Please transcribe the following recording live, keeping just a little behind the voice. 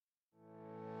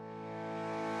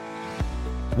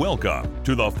Welcome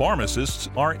to The Pharmacists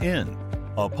Are In,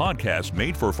 a podcast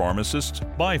made for pharmacists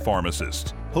by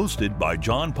pharmacists, hosted by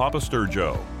John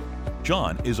Papasturjo.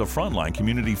 John is a frontline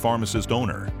community pharmacist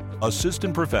owner,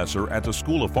 assistant professor at the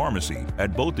School of Pharmacy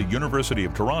at both the University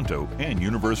of Toronto and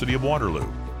University of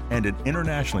Waterloo, and an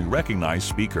internationally recognized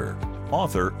speaker,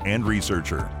 author, and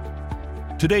researcher.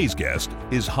 Today's guest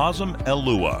is Hazem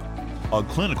El-Lua, a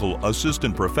clinical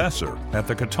assistant professor at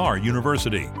the Qatar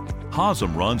University.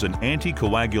 Hazem runs an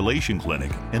anticoagulation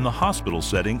clinic in the hospital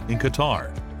setting in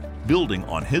Qatar, building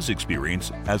on his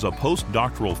experience as a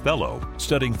postdoctoral fellow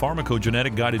studying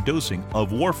pharmacogenetic guided dosing of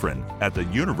warfarin at the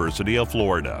University of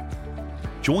Florida.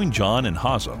 Join John and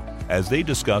Hazem as they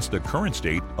discuss the current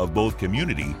state of both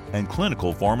community and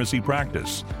clinical pharmacy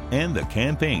practice and the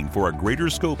campaign for a greater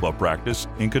scope of practice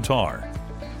in Qatar.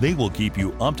 They will keep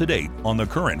you up to date on the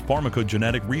current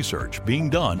pharmacogenetic research being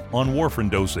done on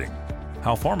warfarin dosing,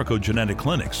 how pharmacogenetic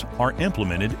clinics are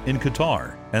implemented in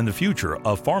Qatar, and the future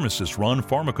of pharmacist-run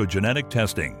pharmacogenetic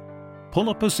testing.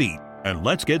 Pull up a seat and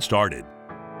let's get started.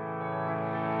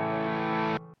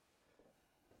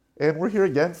 And we're here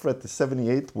again at the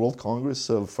 78th World Congress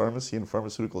of Pharmacy and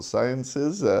Pharmaceutical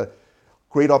Sciences.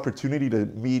 Great opportunity to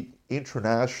meet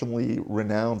internationally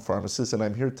renowned pharmacists, and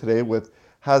I'm here today with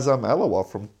Hazem El-Lua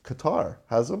from Qatar.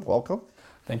 Hazem, welcome.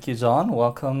 Thank you, John.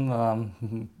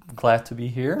 Welcome. Glad to be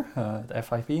here at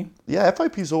FIP. Yeah,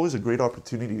 FIP is always a great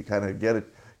opportunity to kind of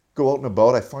go out and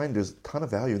about. I find there's a ton of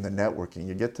value in the networking.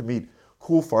 You get to meet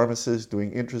cool pharmacists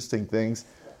doing interesting things.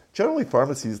 Generally,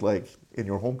 pharmacies, like in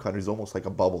your home country, is almost like a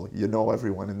bubble. You know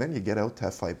everyone, and then you get out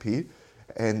to FIP,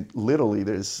 and literally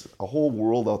there's a whole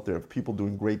world out there of people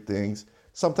doing great things.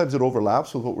 Sometimes it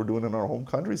overlaps with what we're doing in our home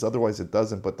countries. Otherwise, it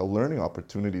doesn't, but the learning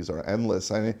opportunities are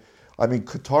endless. I mean,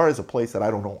 Qatar is a place that I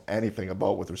don't know anything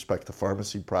about with respect to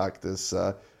pharmacy practice.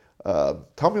 Tell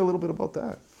me a little bit about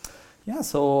that. Yeah,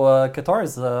 so Qatar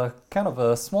is kind of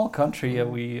a small country.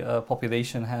 We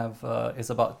population is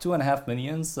about 2.5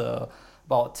 million.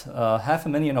 About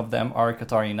 500,000 of them are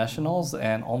Qatari nationals,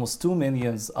 and almost 2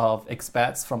 million of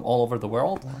expats from all over the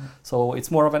world. Wow. So it's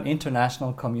more of an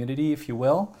international community, if you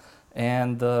will.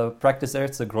 And the practice there,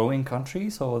 it's a growing country,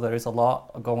 so there is a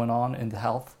lot going on in the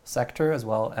health sector as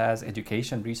well as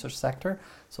education research sector.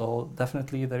 So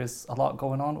definitely there is a lot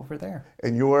going on over there.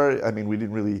 And we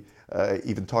didn't really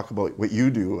even talk about what you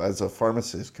do as a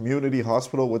pharmacist. Community,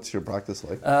 hospital, what's your practice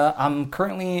like? I'm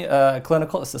currently a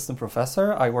clinical assistant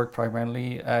professor. I work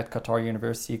primarily at Qatar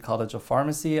University College of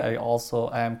Pharmacy. I also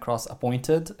am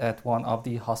cross-appointed at one of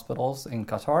the hospitals in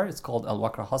Qatar. It's called Al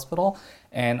Wakra Hospital.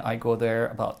 And I go there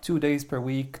about 2 days per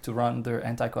week to run their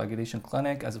anticoagulation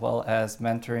clinic, as well as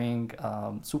mentoring,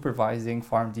 supervising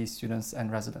PharmD students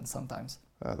and residents sometimes.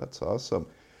 That's awesome.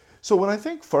 So when I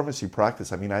think pharmacy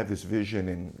practice, I have this vision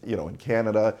in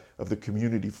Canada of the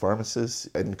community pharmacists.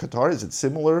 In Qatar, is it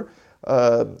similar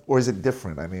or is it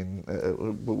different?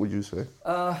 What would you say?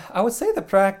 I would say the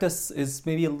practice is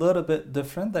maybe a little bit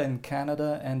different than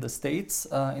Canada and the States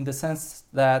in the sense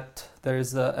that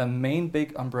there's a main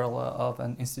big umbrella of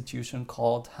an institution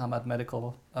called Hamad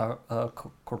Medical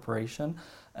Corporation.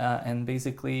 And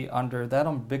basically under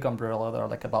that big umbrella, there are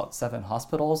like about 7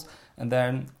 hospitals. And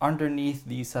then underneath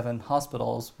these 7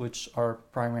 hospitals, which are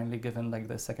primarily given like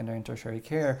the secondary and tertiary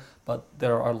care, but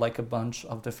there are like a bunch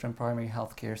of different primary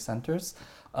healthcare centers.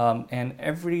 And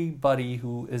everybody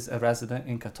who is a resident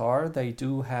in Qatar, they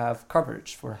do have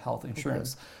coverage for health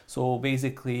insurance. Okay. So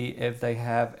basically, if they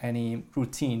have any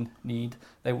routine need,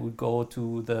 they would go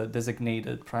to the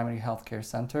designated primary healthcare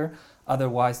center.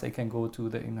 Otherwise, they can go to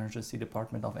the emergency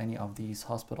department of any of these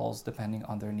hospitals, depending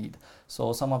on their need.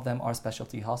 So some of them are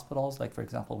specialty hospitals. Like, for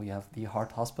example, we have the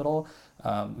heart hospital.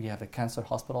 We have a cancer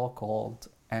hospital called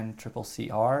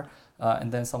NCCCR.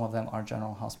 And then some of them are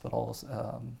general hospitals.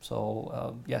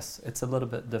 Yes, it's a little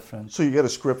bit different. So you get a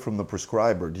script from the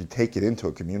prescriber. Do you take it into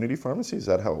a community pharmacy? Is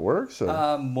that how it works?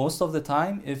 Most of the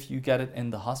time, if you get it in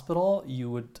the hospital, you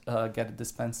would get it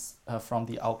dispensed from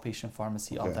the outpatient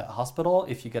pharmacy of that hospital.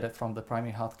 If you get it from the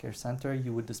primary healthcare center,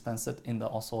 you would dispense it in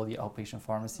also the outpatient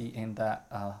pharmacy in that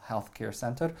healthcare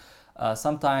center.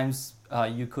 Sometimes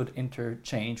you could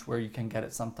interchange where you can get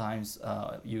it. Sometimes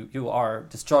you are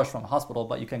discharged from a hospital,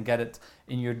 but you can get it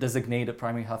in your designated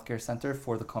primary healthcare center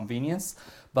for the convenience.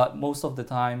 But most of the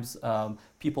times,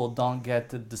 people don't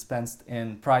get it dispensed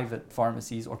in private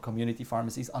pharmacies or community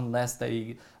pharmacies unless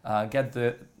they get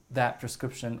that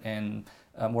prescription in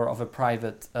more of a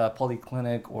private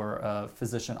polyclinic or a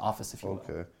physician office, if you will.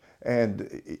 Okay. And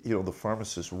the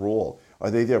pharmacist's role, are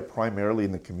they there primarily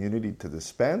in the community to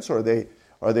dispense, or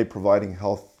are they providing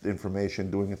health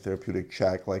information, doing a therapeutic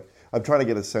check? Like, I'm trying to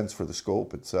get a sense for the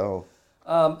scope itself.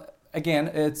 Again,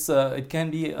 it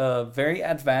can be very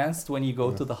advanced when you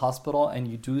go to the hospital, and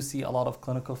you do see a lot of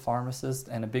clinical pharmacists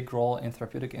and a big role in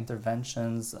therapeutic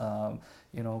interventions.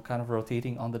 Kind of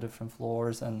rotating on the different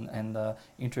floors and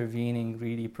intervening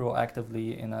really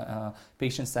proactively in a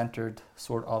patient-centered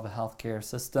sort of a healthcare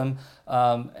system.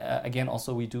 Again,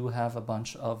 also we do have a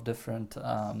bunch of different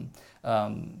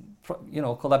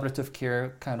collaborative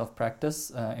care kind of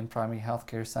practice in primary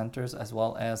healthcare centers as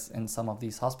well as in some of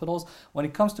these hospitals. When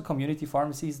it comes to community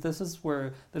pharmacies, this is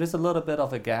where there is a little bit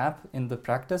of a gap in the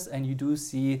practice, and you do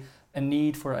see a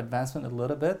need for advancement a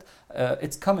little bit.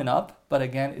 It's coming up, but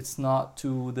again, it's not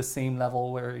to the same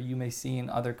level where you may see in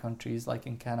other countries like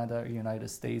in Canada or United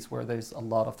States, where there's a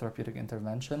lot of therapeutic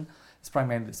intervention. It's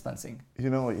primarily dispensing.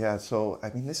 So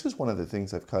I mean, this is one of the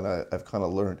things I've kind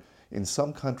of learned. In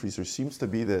some countries, there seems to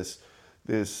be this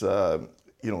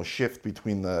shift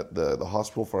between the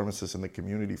hospital pharmacists and the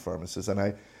community pharmacists. And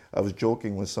I was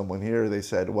joking with someone here. They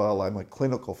said, "Well, I'm a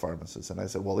clinical pharmacist," and I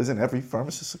said, "Well, isn't every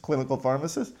pharmacist a clinical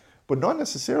pharmacist?" But not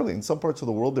necessarily. In some parts of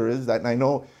the world, there is that. And I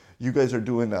know you guys are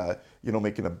doing,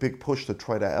 making a big push to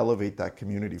try to elevate that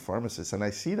community pharmacist. And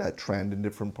I see that trend in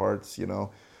different parts,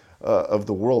 of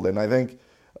the world. And I think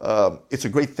it's a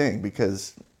great thing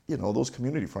because, those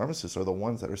community pharmacists are the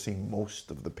ones that are seeing most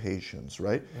of the patients,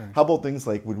 right? Yeah. How about things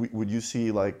like, would you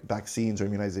see like vaccines or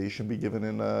immunization be given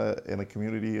in a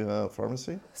community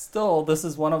pharmacy? Still, this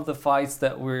is one of the fights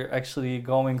that we're actually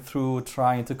going through,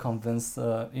 trying to convince,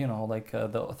 the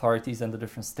authorities and the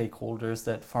different stakeholders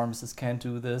that pharmacists can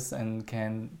do this and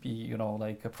can be,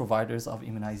 providers of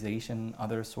immunization,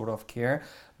 other sort of care.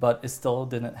 But it still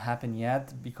didn't happen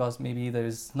yet because maybe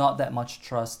there's not that much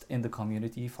trust in the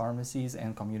community pharmacies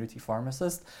and community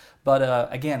pharmacists. But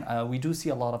again, we do see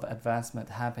a lot of advancement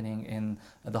happening in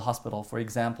the hospital. For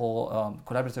example,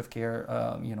 collaborative care,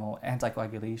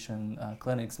 anticoagulation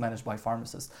clinics managed by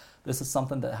pharmacists. This is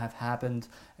something that have happened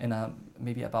in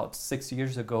maybe about 6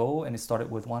 years ago, and it started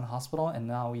with one hospital, and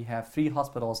now we have 3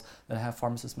 hospitals that have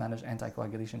pharmacist-managed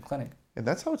anticoagulation clinic. And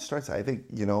that's how it starts. I think,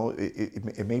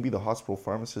 it may be the hospital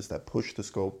pharmacists that push the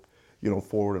scope,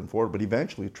 forward, but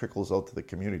eventually it trickles out to the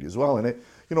community as well. And it,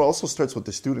 also starts with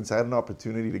the students. I had an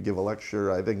opportunity to give a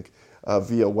lecture, I think,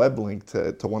 via web link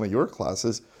to one of your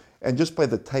classes. And just by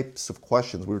the types of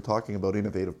questions, we were talking about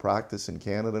innovative practice in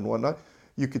Canada and whatnot,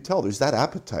 you could tell there's that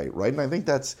appetite, right? And I think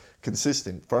that's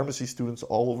consistent. Pharmacy students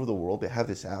all over the world, they have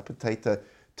this appetite to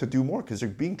do more because they're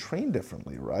being trained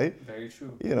differently, right? Very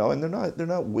true. And they're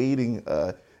not waiting.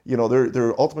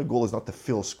 Their ultimate goal is not to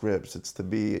fill scripts. It's to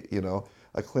be,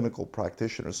 a clinical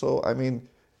practitioner. So I mean,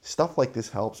 stuff like this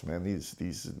helps, man.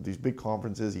 These big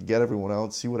conferences, you get everyone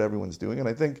out, see what everyone's doing, and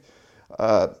I think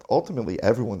ultimately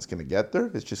everyone's going to get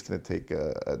there. It's just going to take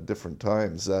different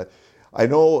times. I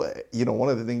know, one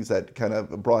of the things that kind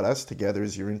of brought us together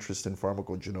is your interest in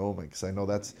pharmacogenomics. I know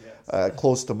that's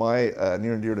close to my,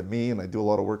 near and dear to me, and I do a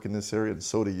lot of work in this area, and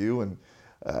so do you, and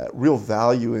real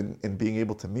value in being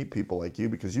able to meet people like you,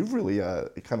 because you've really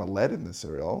kind of led in this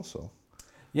area also.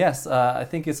 Yes, I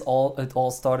think it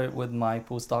all started with my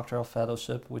postdoctoral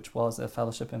fellowship, which was a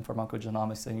fellowship in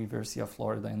pharmacogenomics at the University of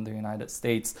Florida in the United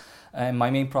States. And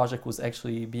my main project was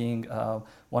actually being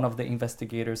one of the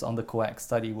investigators on the COAG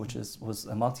study, which was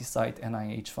a multi-site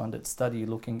NIH-funded study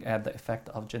looking at the effect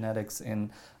of genetics in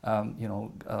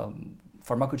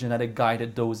pharmacogenetic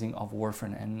guided dosing of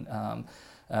warfarin. And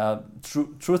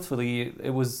truthfully,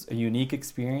 it was a unique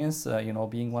experience,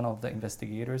 being one of the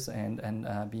investigators and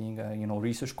being a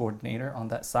research coordinator on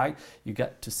that site. You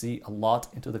get to see a lot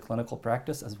into the clinical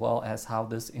practice as well as how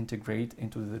this integrate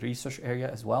into the research area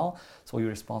as well. So you're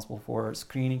responsible for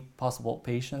screening possible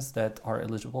patients that are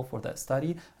eligible for that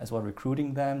study, as well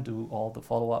recruiting them, do all the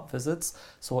follow-up visits.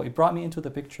 So it brought me into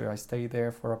the picture. I stayed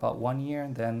there for about 1 year,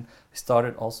 and then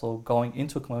started also going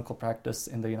into clinical practice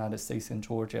in the United States in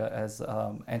Georgia as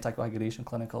anticoagulation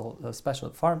clinical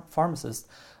specialist pharmacist.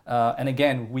 And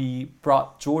again, we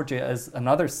brought Georgia as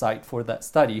another site for that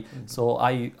study. Mm-hmm. So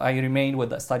I remained with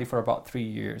that study for about 3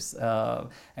 years.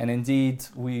 And indeed,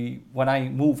 when I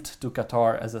moved to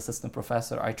Qatar as assistant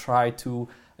professor, I tried to,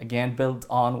 again, build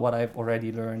on what I've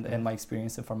already learned and my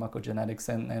experience in pharmacogenetics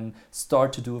and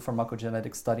start to do a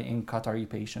pharmacogenetic study in Qatari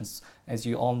patients. As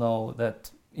you all know, that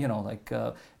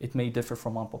it may differ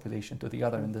from one population to the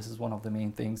other, and this is one of the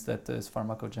main things that is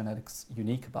pharmacogenetics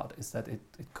unique about, is that it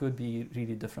could be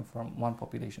really different from one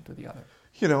population to the other.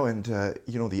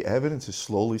 The evidence is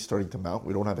slowly starting to mount.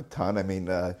 We don't have a ton. I mean,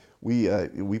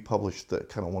 we published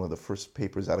kind of one of the first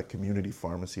papers out of community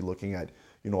pharmacy looking at,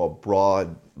 a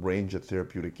broad range of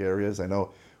therapeutic areas. I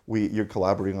know you're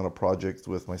collaborating on a project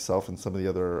with myself and some of the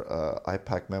other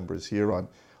IPAC members here on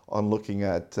on looking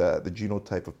at the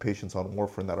genotype of patients on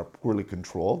warfarin that are poorly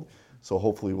controlled. So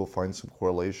hopefully we'll find some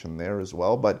correlation there as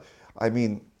well. But I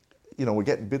mean, we're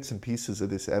getting bits and pieces of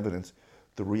this evidence.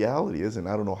 The reality is, and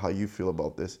I don't know how you feel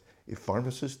about this, if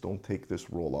pharmacists don't take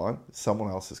this role on, someone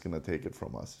else is going to take it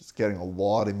from us. It's getting a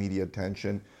lot of media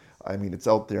attention. I mean, it's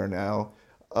out there now.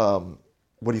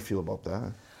 What do you feel about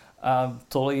that?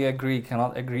 Totally agree,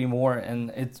 cannot agree more. And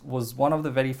it was one of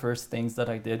the very first things that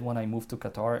I did when I moved to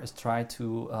Qatar is try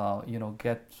to,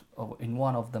 get in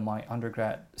one of my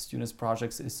undergrad students'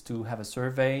 projects is to have a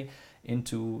survey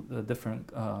into the different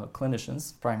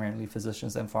clinicians, primarily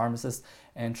physicians and pharmacists,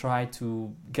 and try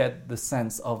to get the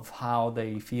sense of how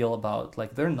they feel about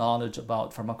their knowledge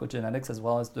about pharmacogenetics as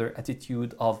well as their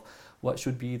attitude of what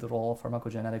should be the role of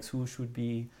pharmacogenetics, who should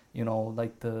be,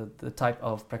 the type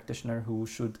of practitioner who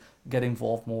should get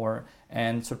involved more.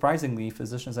 And surprisingly,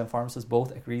 physicians and pharmacists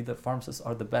both agree that pharmacists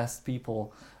are the best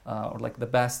people or the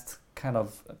best kind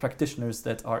of practitioners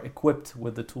that are equipped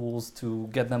with the tools to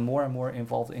get them more and more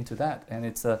involved into that. And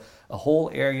it's a whole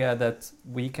area that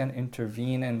we can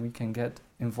intervene and we can get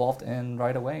involved in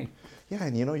right away. Yeah,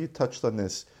 and you touched on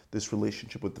this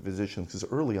relationship with the physicians, because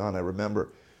early on I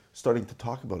remember starting to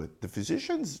talk about it. The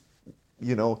physicians,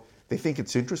 they think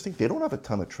it's interesting. They don't have a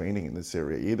ton of training in this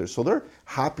area either, so they're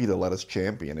happy to let us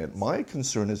champion it. My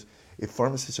concern is if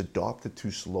pharmacists adopt it too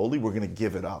slowly, we're going to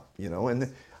give it up,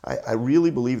 and I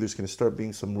really believe there's going to start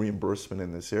being some reimbursement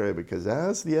in this area, because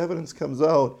as the evidence comes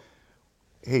out,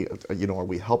 hey, are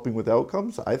we helping with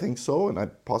outcomes? I think so,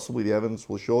 and possibly the evidence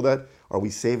will show that. Are we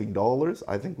saving dollars?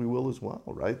 I think we will as well,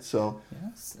 right? So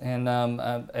yes, and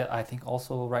I think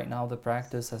also right now the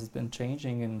practice has been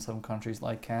changing in some countries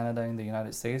like Canada and the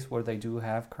United States, where they do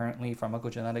have currently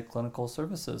pharmacogenetic clinical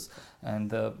services,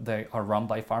 and they are run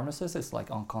by pharmacists. It's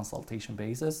on consultation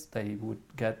basis. They would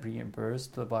get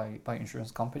reimbursed by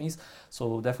insurance companies.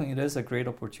 So definitely it is a great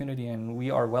opportunity, and we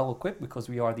are well equipped because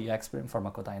we are the expert in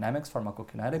pharmacodynamics,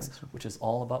 pharmacokinetics, which is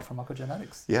all about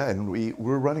pharmacogenetics. Yeah, and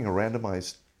we're running a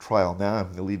randomized trial now.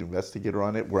 I'm the lead investigator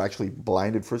on it. We're actually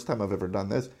blinded, first time I've ever done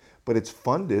this, but it's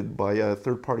funded by a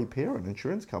third-party payer, an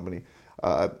insurance company.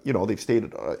 They've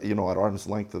stated, at arm's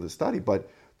length of the study,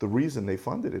 but the reason they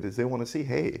funded it is they want to see,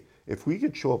 hey, if we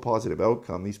could show a positive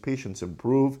outcome, these patients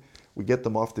improve, we get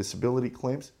them off disability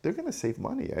claims, they're going to save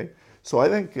money, eh? So I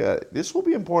think this will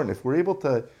be important. If we're able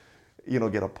to,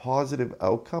 get a positive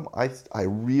outcome, I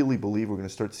really believe we're going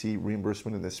to start to see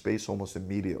reimbursement in this space almost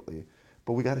immediately.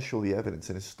 But we got to show the evidence.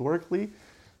 And historically,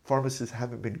 pharmacists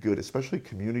haven't been good, especially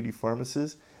community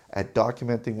pharmacists, at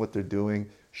documenting what they're doing,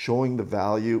 showing the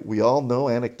value. We all know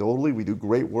anecdotally we do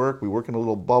great work. We work in a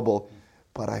little bubble.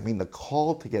 But I mean, the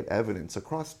call to get evidence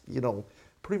across,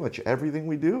 pretty much everything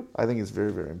we do, I think is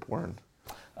very, very important.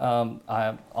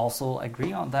 I also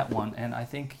agree on that one. And I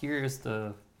think here's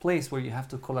the place where you have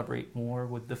to collaborate more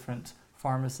with different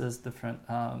pharmacists, different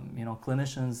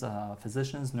clinicians,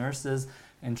 physicians, nurses,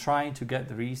 and trying to get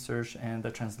the research and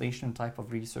the translation type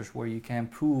of research where you can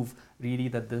prove really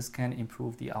that this can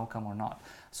improve the outcome or not.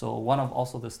 So one of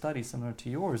also the studies similar to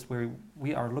yours, where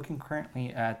we are looking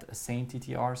currently at a SANE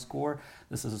TTR score.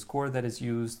 This is a score that is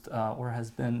used or has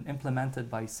been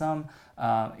implemented by some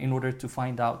in order to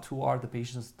find out who are the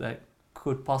patients that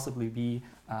could possibly be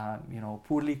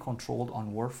poorly controlled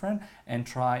on warfarin, and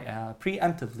try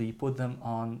preemptively put them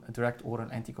on a direct oral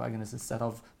anticoagulants instead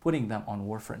of putting them on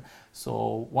warfarin.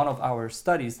 So one of our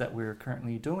studies that we're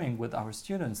currently doing with our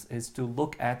students is to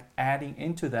look at adding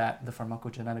into that the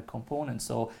pharmacogenetic component,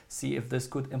 so see if this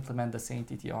could implement the same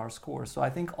TTR score. So I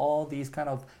think all these kind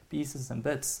of pieces and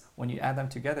bits, when you add them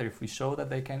together, if we show that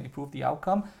they can improve the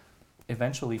outcome,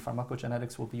 eventually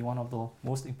pharmacogenetics will be one of the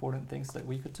most important things that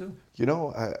we could do.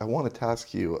 I wanted to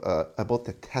ask you about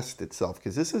the test itself,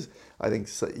 because this is, I think,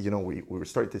 we were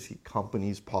starting to see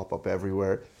companies pop up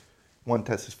everywhere. One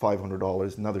test is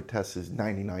 $500, another test is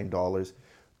 $99.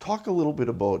 Talk a little bit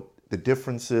about the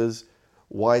differences,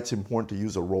 why it's important to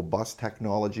use a robust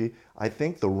technology. I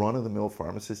think the run-of-the-mill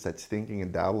pharmacist that's thinking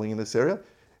and dabbling in this area,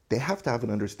 they have to have an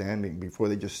understanding before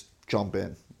they just jump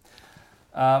in.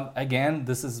 Again,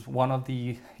 this is one of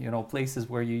the places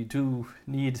where you do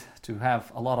need to have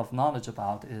a lot of knowledge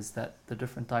about, is that the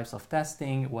different types of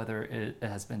testing, whether it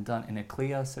has been done in a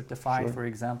CLIA certified, Sure. for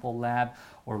example, lab,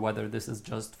 or whether this is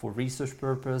just for research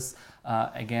purpose.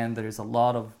 Again, there is a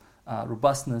lot of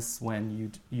robustness when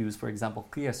you use, for example,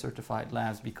 CLIA certified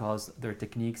labs, because their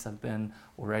techniques have been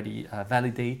already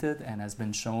validated and has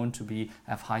been shown to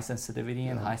have high sensitivity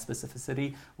and high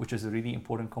specificity, which is a really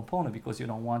important component, because you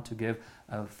don't want to give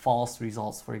false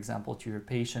results, for example, to your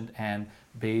patient and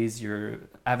base your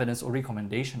evidence or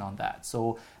recommendation on that.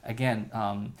 So again,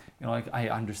 like I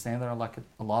understand there are like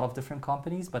a lot of different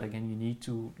companies, but again, you need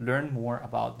to learn more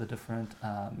about the different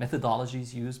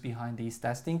methodologies used behind these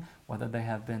testing, whether they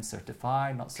have been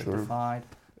certified, not certified.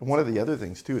 Sure. And one of the other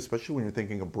things too, especially when you're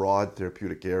thinking a broad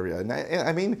therapeutic area, and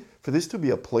I mean, for this to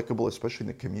be applicable, especially in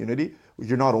the community,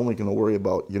 you're not only going to worry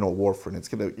about, warfarin, it's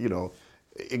going to,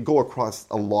 it go across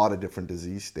a lot of different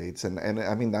disease states. And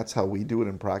I mean, that's how we do it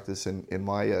in practice in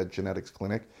my genetics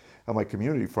clinic and my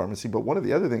community pharmacy. But one of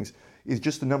the other things is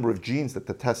just the number of genes that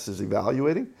the test is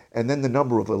evaluating, and then the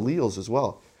number of alleles as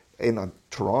well. In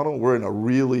Toronto, we're in a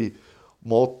really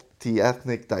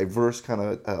multi-ethnic, diverse kind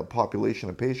of population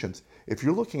of patients. If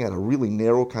you're looking at a really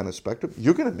narrow kind of spectrum,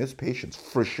 you're going to miss patients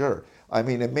for sure. I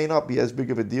mean, it may not be as big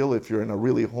of a deal if you're in a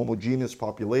really homogeneous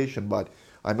population, but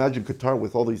I imagine Qatar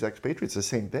with all these expatriates, the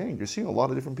same thing. You're seeing a lot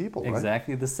of different people, right?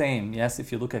 Exactly the same. Yes,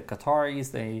 if you look at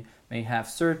Qataris, they may have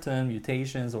certain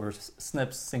mutations or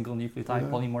SNPs, single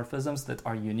nucleotide polymorphisms, that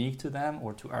are unique to them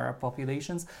or to Arab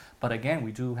populations. But again,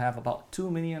 we do have about 2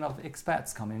 million of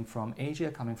expats coming from Asia,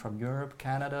 coming from Europe,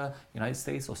 Canada, United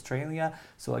States, Australia.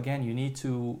 So again, you need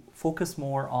to focus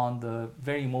more on the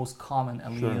very most common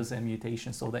alleles and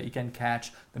mutations so that you can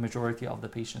catch the majority of the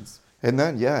patients. And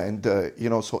then,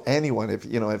 so anyone,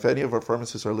 if any of our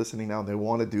pharmacists are listening now and they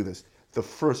want to do this, the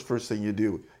first thing you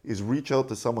do is reach out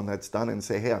to someone that's done it and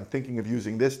say, hey, I'm thinking of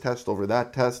using this test over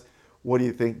that test. What do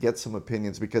you think? Get some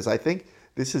opinions, because I think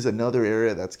this is another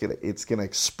area that's gonna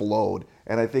explode.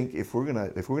 And I think if we're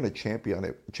gonna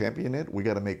champion it, we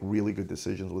got to make really good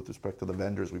decisions with respect to the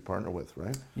vendors we partner with,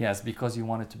 right? Yes, because you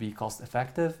want it to be cost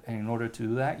effective, and in order to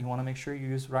do that, you want to make sure you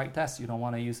use the right test. You don't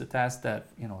want to use a test that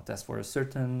test for a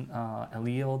certain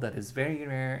allele that is very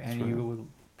rare, and you will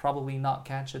probably not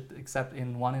catch it except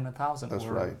in 1 in 1,000 That's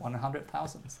or right.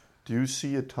 100,000. Do you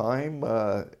see a time,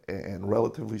 and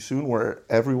relatively soon, where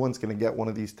everyone's going to get one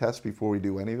of these tests before we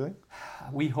do anything?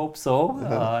 We hope so.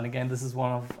 And again, this is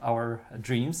one of our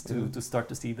dreams to start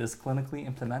to see this clinically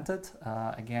implemented.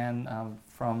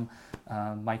 From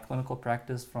my clinical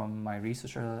practice, from my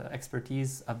research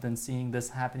expertise, I've been seeing this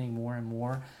happening more and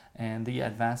more. And the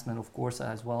advancement, of course,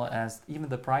 as well as even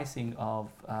the pricing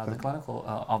of the clinical,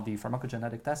 of the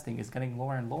pharmacogenetic testing is getting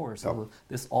lower and lower. So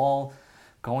this all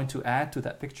going to add to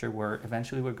that picture where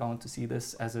eventually we're going to see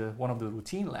this as one of the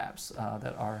routine labs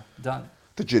that are done.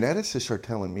 The geneticists are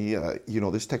telling me,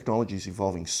 this technology is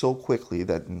evolving so quickly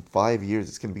that in 5 years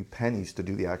it's going to be pennies to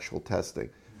do the actual testing.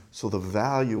 So the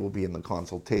value will be in the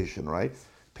consultation, right?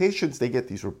 Patients, they get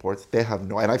these reports, they have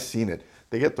and I've seen it.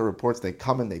 They get the reports, they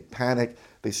come and they panic,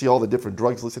 they see all the different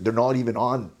drugs listed. They're not even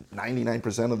on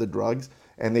 99% of the drugs,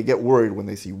 and they get worried when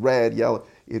they see red, yellow.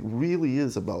 It really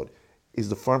is about, is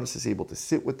the pharmacist able to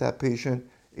sit with that patient,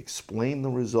 explain the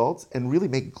results, and really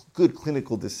make good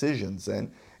clinical decisions?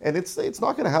 And it's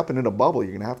not going to happen in a bubble.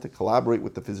 You're going to have to collaborate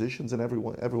with the physicians and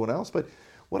everyone else. But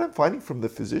what I'm finding from the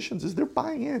physicians is they're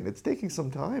buying in. It's taking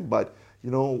some time, but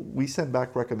we send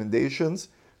back recommendations.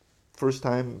 First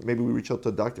time, maybe we reach out to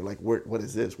a doctor, like, what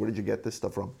is this? Where did you get this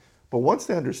stuff from? But once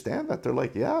they understand that, they're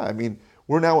like, yeah, I mean,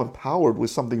 we're now empowered with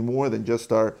something more than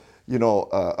just our,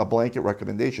 a blanket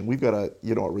recommendation. We've got a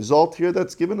result here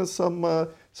that's given us some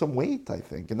weight, I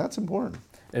think, and that's important.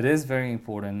 It is very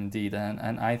important indeed,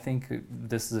 and I think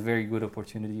this is a very good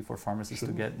opportunity for pharmacists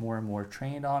to get more and more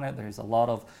trained on it. There's a lot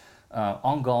of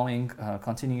ongoing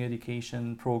continuing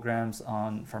education programs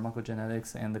on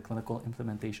pharmacogenetics and the clinical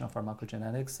implementation of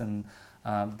pharmacogenetics, and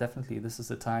definitely this is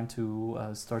the time to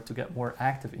start to get more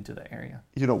active into the area.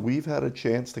 We've had a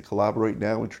chance to collaborate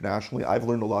now internationally. I've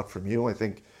learned a lot from you. I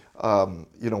think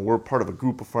we're part of a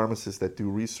group of pharmacists that do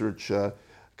research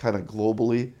kind of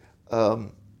globally.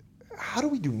 How do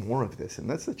we do more of this? And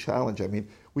that's the challenge. I mean,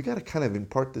 we got to kind of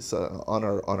impart this on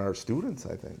our students,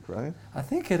 I think, right? I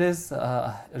think it is.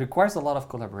 It requires a lot of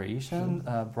collaboration,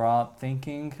 broad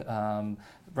thinking.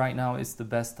 Right now is the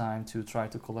best time to try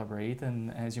to collaborate.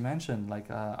 And as you mentioned, like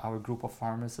our group of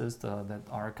pharmacists that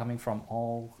are coming from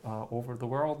all over the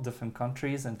world, different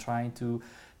countries, and trying to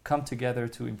come together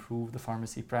to improve the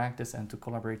pharmacy practice and to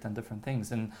collaborate on different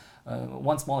things. And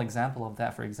one small example of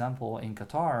that, for example, in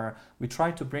Qatar, we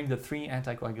tried to bring the 3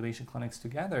 anticoagulation clinics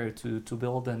together to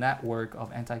build a network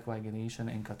of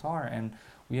anticoagulation in Qatar. And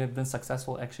we have been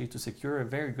successful actually to secure a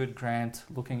very good grant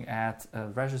looking at a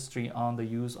registry on the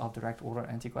use of direct oral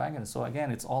anticoagulants. So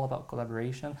again, it's all about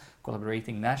collaboration,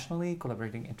 collaborating nationally,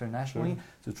 collaborating internationally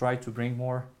to try to bring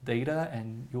more data,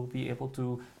 and you'll be able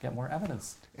to get more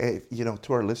evidence. Hey,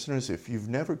 to our listeners, if you've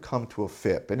never come to a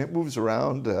FIP, and it moves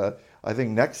around, I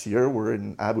think next year we're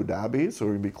in Abu Dhabi, so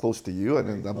we're going to be close to you,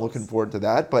 and I'm looking forward to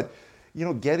that. But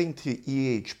getting to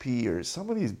EHP or some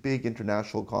of these big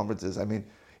international conferences, I mean,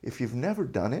 if you've never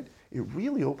done it, it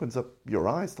really opens up your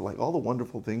eyes to like all the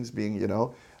wonderful things being,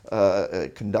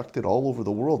 conducted all over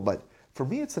the world. But for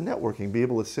me, it's the networking, be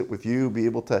able to sit with you, be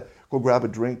able to go grab a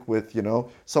drink with,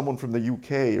 someone from the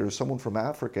UK or someone from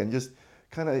Africa and just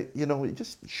kind of,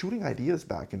 just shooting ideas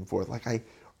back and forth. Like I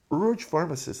urge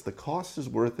pharmacists, the cost is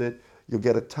worth it. You'll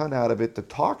get a ton out of it. The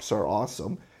talks are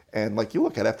awesome. And like you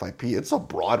look at FIP, it's a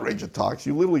broad range of talks.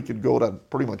 You literally could go to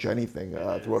pretty much anything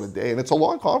throughout a day. And it's a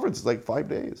long conference, it's like 5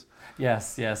 days.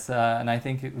 Yes. And I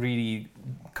think really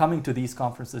coming to these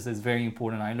conferences is very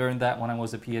important. I learned that when I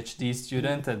was a PhD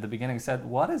student. At the beginning I said,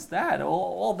 what is that?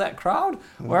 All that crowd?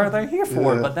 What are they here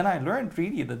for? Yeah. But then I learned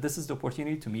really that this is the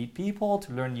opportunity to meet people,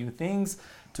 to learn new things,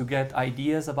 to get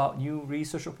ideas about new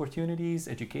research opportunities,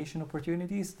 education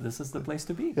opportunities. This is the place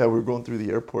to be. Yeah, we were going through the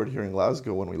airport here in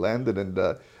Glasgow when we landed, and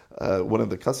one of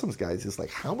the customs guys is like,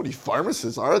 how many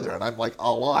pharmacists are there? And I'm like, a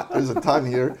lot. There's a ton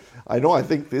here. I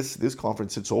think this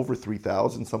conference, it's over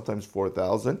 3,000, sometimes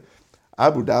 4,000.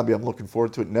 Abu Dhabi, I'm looking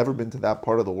forward to it. Never been to that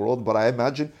part of the world, but I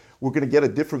imagine we're going to get a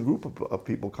different group of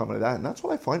people coming to that. And that's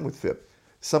what I find with FIP.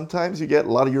 Sometimes you get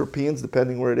a lot of Europeans,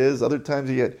 depending where it is. Other times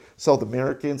you get South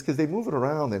Americans because they move it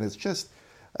around, and it's just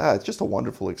a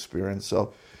wonderful experience.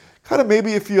 So kind of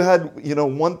maybe if you had,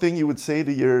 one thing you would say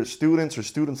to your students or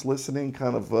students listening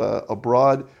kind of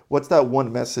abroad, what's that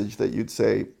one message that you'd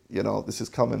say, this is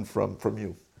coming from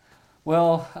you?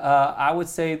 Well, I would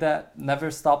say that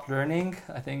never stop learning.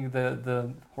 I think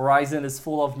the horizon is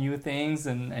full of new things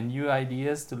and new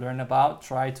ideas to learn about.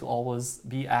 Try to always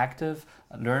be active,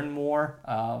 learn more,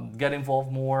 get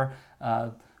involved more,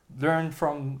 learn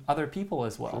from other people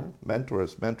as well. Sure.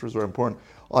 Mentors are important.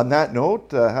 On that note,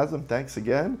 Hazem, thanks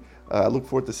again. I look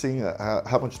forward to seeing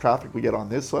how much traffic we get on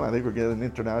this one. I think we're getting an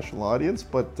international audience,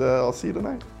 but I'll see you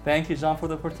tonight. Thank you, John, for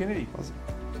the opportunity. Awesome.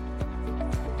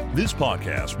 This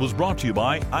podcast was brought to you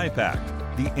by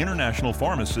IPACT, the International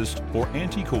Pharmacist for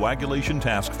Anticoagulation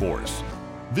Task Force.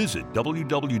 Visit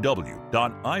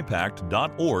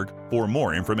www.ipact.org for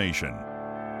more information.